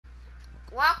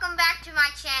Welcome back to my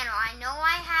channel. I know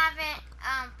I haven't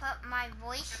put my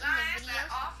voice in the videos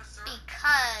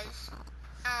because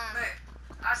I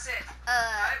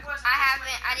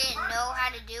didn't know how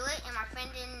to do it and my friend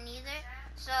didn't either.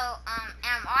 So and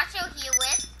I'm also here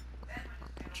with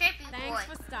Trippy Boy. Thanks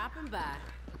for stopping by.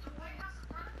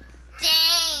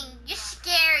 Dang, you're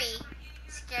scary.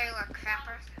 Scary little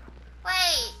crapper.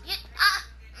 Wait, yeah.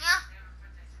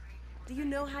 Do you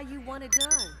know how you want it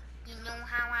done? You know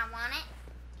how I want it?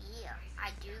 Yeah,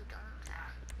 I do, don't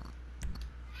I?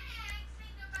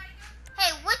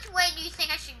 Hey, which way do you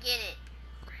think I should get it?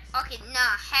 Okay,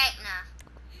 nah, heck nah.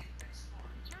 It's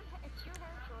your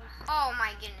hair choice. Oh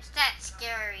my goodness, that's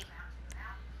scary.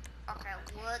 Okay,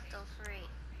 what the freak?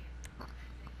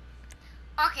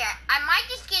 Okay, I might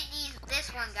just get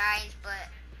this one, guys, but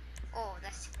oh,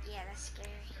 that's scary.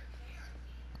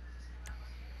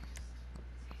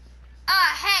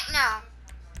 Heck no.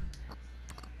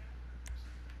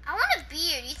 I want a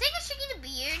beard. You think I should get a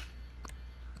beard?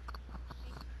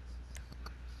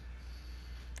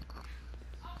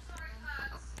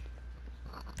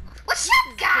 What's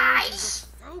up, guys?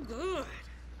 So good.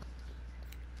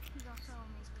 He's also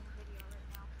making a video right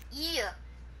now. Yeah.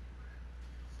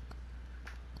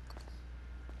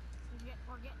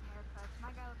 We're getting haircuts.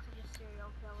 My guy looks like a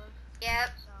serial killer. Yep,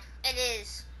 So, it is.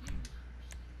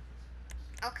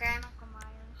 Okay. Michael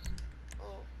Myers.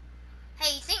 Oh.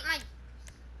 Hey, you think my...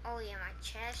 Oh, yeah, my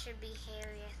chest should be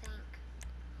hairy, I think.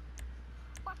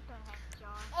 What the heck,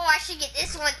 John? Oh, I should get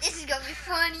this one. This is gonna be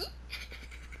funny.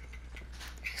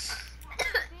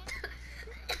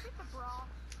 Get the bra.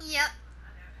 Yep.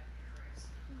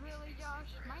 Really, Josh?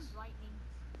 Mine's lightning.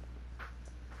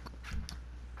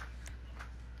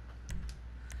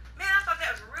 Man, I thought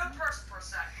that was a real person for a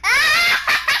second. I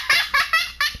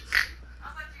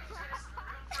thought you said it's a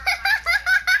real person.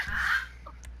 Huh?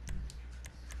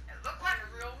 It looked like a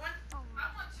real one. Oh, I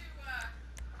want to,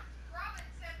 Robin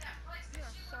said that place you're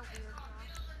that she so was in weird, the Josh.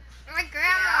 middle of the My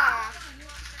grandma. The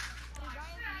guy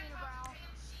in the unibrow.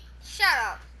 Shut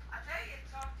up. I tell you,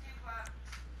 talk to, I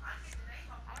get the name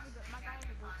of My guy has a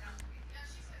good team. Yeah,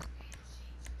 she says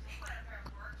he went up there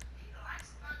and worked. He likes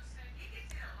it. He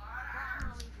gets in a lot of Well, I'm hours.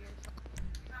 gonna leave yours.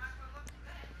 You're not going to look too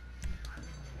bad.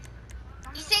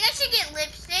 You think I should get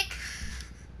lipstick?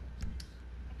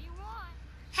 If you want.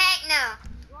 Heck no.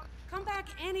 Come back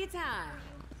anytime.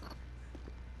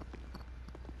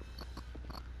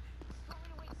 Want me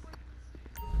to wait for you?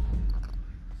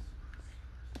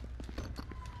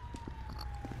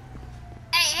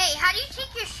 Hey, how do you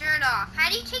take your shirt off? How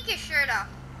do you take your shirt off?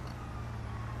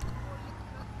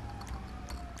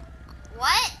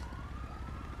 What?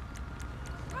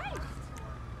 I'll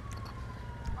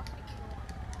take your one.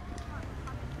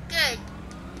 Good.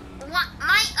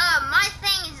 My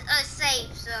thing is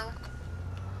saved, so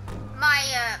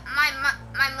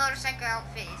my motorcycle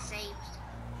outfit is saved.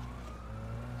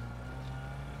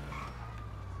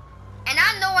 And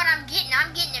I know what I'm getting.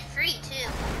 I'm getting it free too.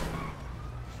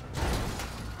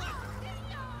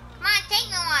 Come on, take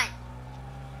me one.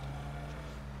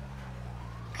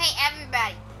 Okay,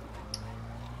 everybody.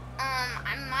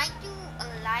 I might do a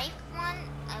live one,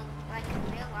 like a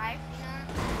real life, you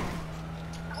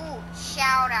know. Ooh,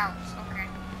 shout outs. Okay.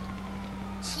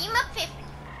 Team Epiphany.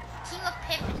 Team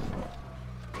Epiphany.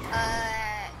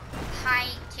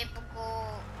 High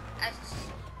typical.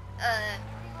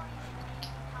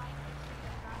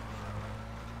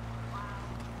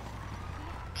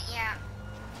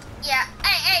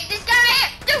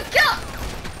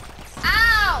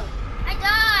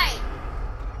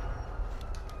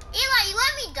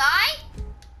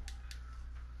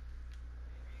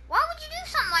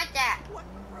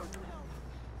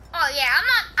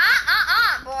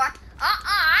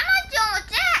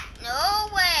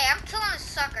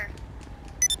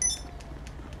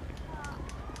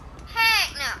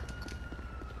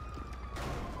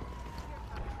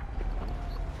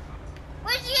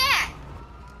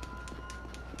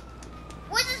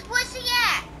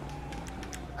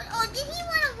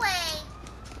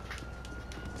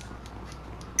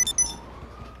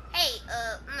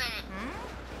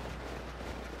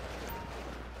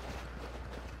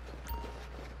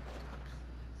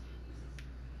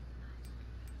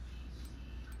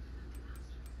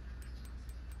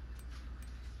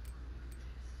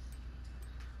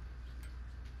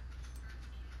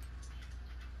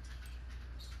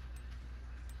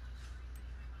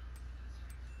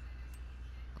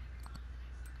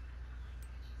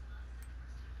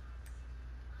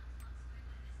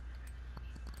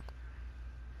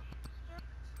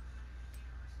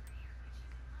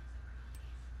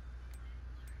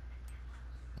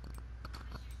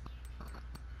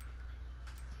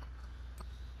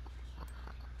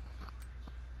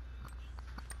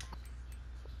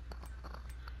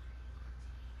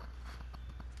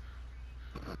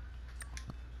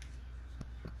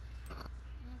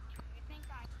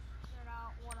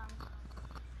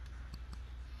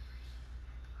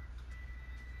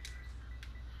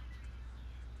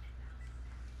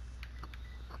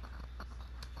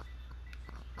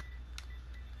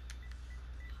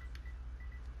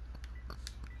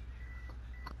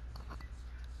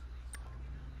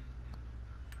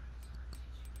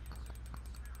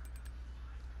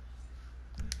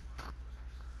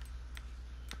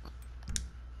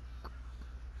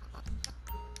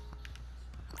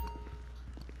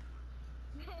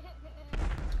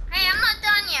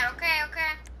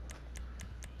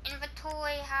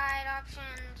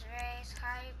 options, race,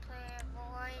 high player,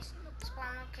 voice,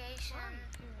 spawn location,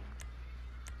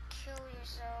 kill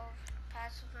yourself,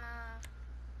 passive mode.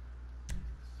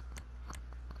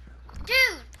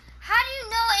 Dude, how do you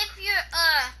know if your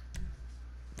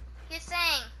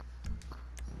thing?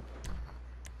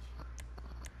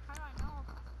 How do I know if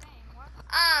it's thing? What?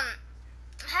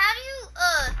 How do you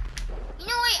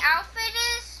know what your outfit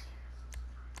is?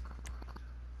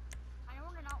 I know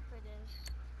what an outfit is.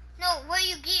 No, where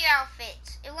you get your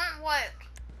outfits. It won't work.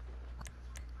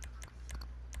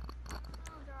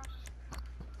 Oh gosh.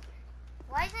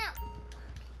 Why isn't it?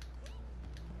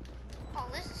 Oh,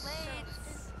 this is so Wait. stupid.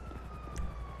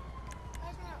 Why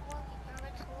isn't it working?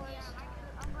 Inventory Yeah, stuff.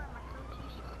 I'm wearing my coat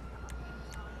t-shirt.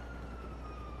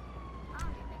 I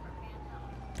don't need paper pants.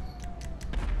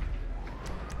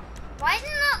 Why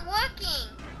isn't that working?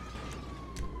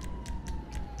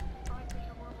 Probably because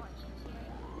you're more like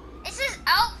GTA. It says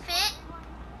outfit.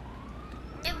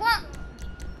 It won't.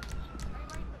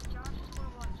 Everybody put Josh's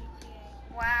World on GTA.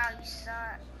 Wow, you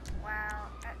suck. Wow,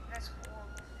 that's horrible.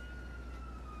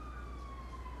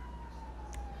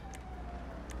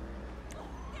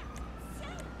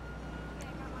 Okay,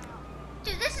 I got my outfit.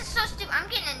 Dude, this is so stupid. I'm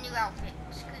getting a new outfit.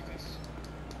 Screw this.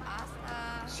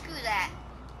 Screw that.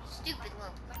 Stupid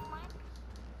look. Like mine?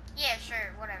 Yeah,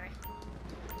 sure, whatever.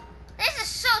 This is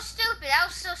so stupid. That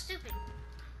was so stupid.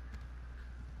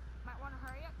 Might want to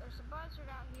hurry up. There's a buzzard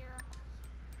out here.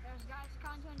 There's guys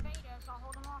coming to invade us. I'll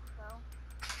hold them off though.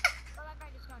 Oh, that guy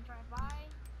just gonna drive by.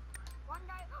 One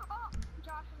guy. Oh,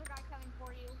 Josh, there's a guy coming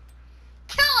for you.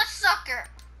 Kill a sucker.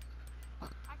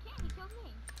 I can't. He killed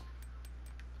me.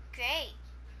 Great.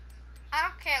 I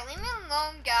don't care. Leave me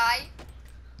alone, guy.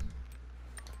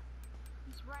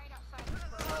 He's right outside the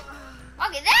road.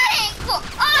 Okay, that ain't cool.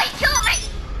 Oh, he killed me.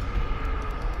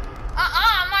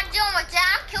 I'm not dealing with that.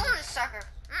 I'm killing this sucker.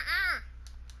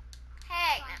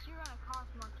 Heck. Josh, you're gonna cause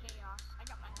more chaos. I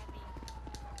got my heavy.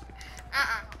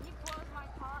 He blows my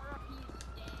car up. He's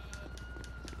dead.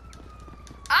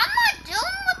 I'm not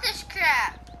dealing with this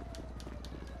crap.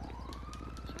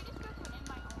 Should we just go to an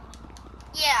invite only?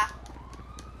 Yeah.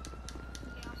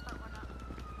 Okay, I'll start one up.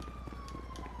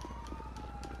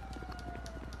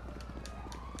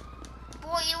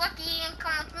 Boy, you lucky you didn't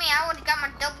come with me. I would have got my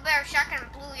double barrel shotgun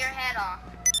and blew your head off.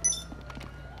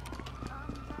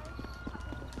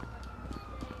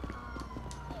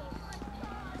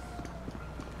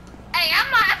 Hey,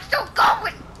 I'm still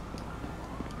going.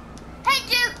 Hey,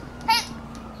 dude,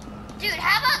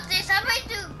 how about this? How about we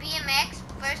do BMX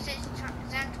versus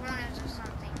Zentornos or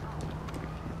something?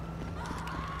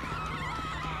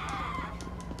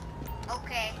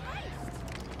 Okay.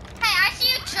 Hey, I see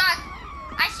your truck.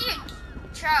 I see your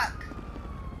truck.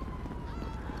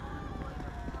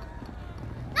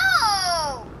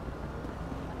 No!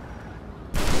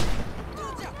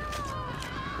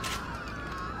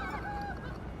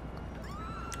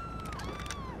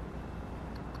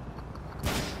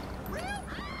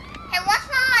 Hey, watch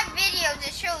one of my videos.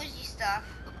 It shows you stuff.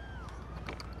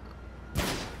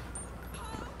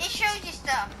 It shows you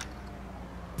stuff.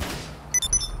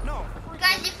 No.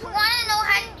 Guys, if you want to know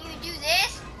how you do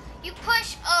this, you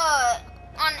push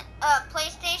on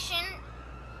PlayStation.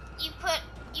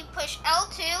 You push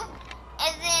L2,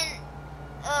 and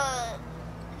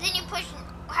then you push.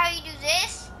 How you do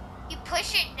this? You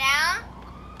push it down,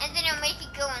 and then it'll make you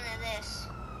go into this.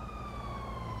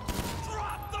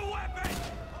 Drop the weapon.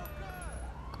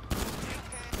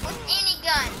 With any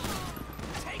gun.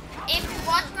 If you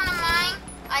watch one of mine,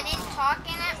 I didn't talk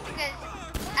in it because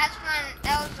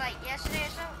that was like yesterday or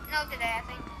so. No, today I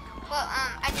think. But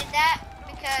I did that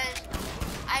because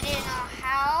I didn't know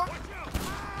how to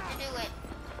do it.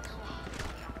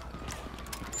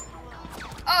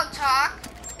 Oh, talk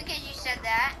because you said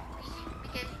that.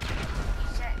 Because you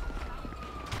said.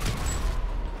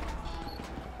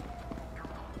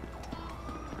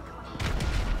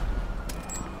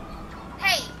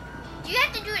 Hey, do you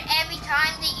have to do it every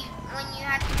time when you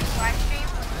have to do live stream?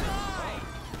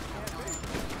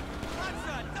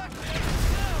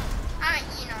 I mean,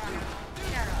 you know what I mean.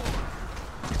 Shut up.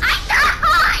 I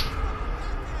died!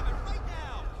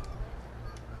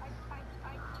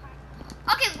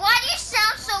 Okay, why do you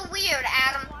sound so weird,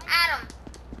 Adam? Adam,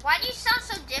 why do you sound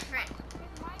so different?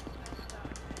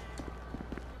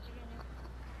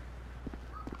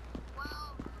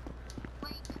 Well,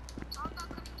 like, I'm not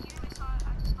gonna hear it, so I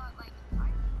just thought, like,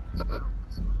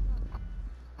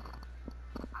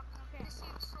 this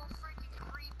seems so freaking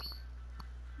creepy.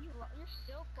 You're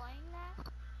still playing that?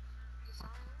 Yes, I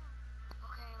am.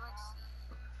 Okay, let's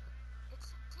see. It's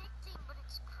addicting, but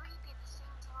it's creepy at the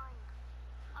same time.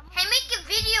 Hey, make a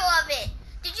video of it.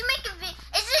 Did you make a video?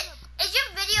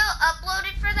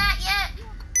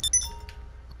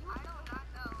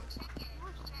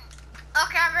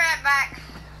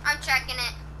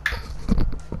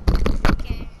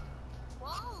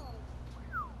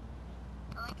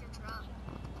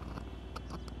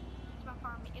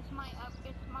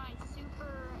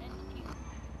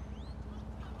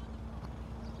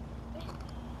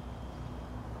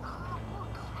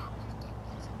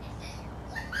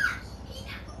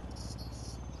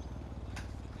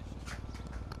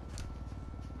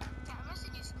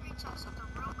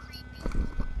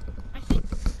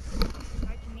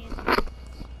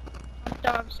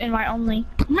 invite only.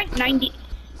 I'm ranked 90.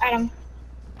 Adam.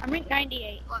 I'm ranked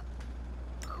 98. What?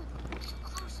 Oh, so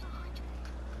close to 100.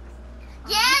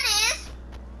 Yeah, it is.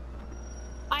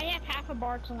 I have half a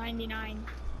bar to 99.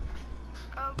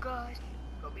 Oh god.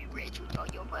 Go be rich with all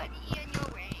your money and your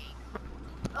ring.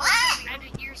 Oh, What? I'm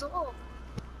 100 years old.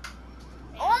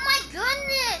 Oh my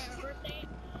goodness. My birthday,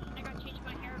 I got to change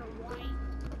my hair to white.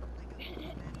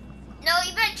 No,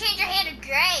 you better change your hair to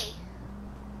gray.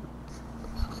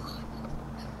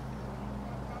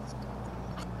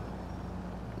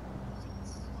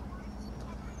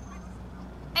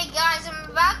 Hey guys, I'm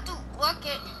about to look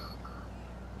at.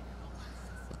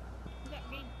 Is that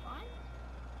game fun?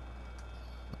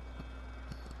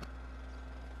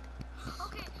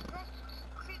 Okay, that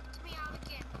creeped me out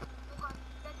again. Hold on,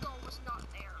 that doll was not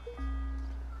there.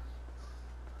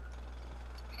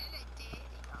 And it did.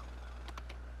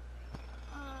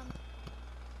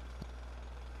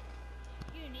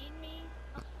 You need me?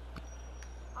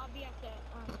 I'll be at the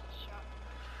shop.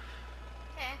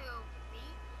 Okay. Who?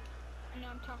 Me? No,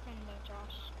 I'm talking to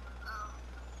Josh. Oh.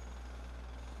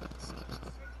 This game's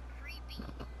freaking creepy.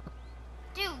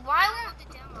 Dude, why I won't? want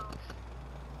the demo.